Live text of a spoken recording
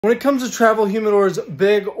When it comes to travel humidors,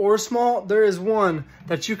 big or small, there is one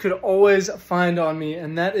that you could always find on me,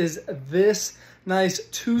 and that is this nice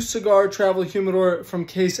 2-cigar travel humidor from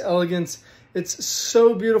Case Elegance. It's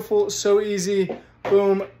so beautiful, so easy.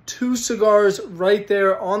 Boom, 2 cigars right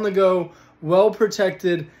there on the go, well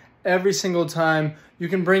protected every single time. You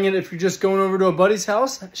can bring it if you're just going over to a buddy's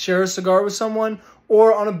house, share a cigar with someone,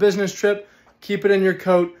 or on a business trip, keep it in your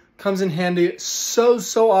coat. Comes in handy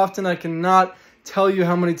so often. I cannot tell you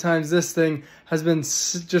how many times this thing has been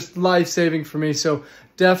just life-saving for me. So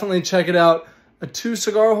definitely check it out. A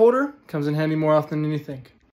 2-cigar holder comes in handy more often than you think.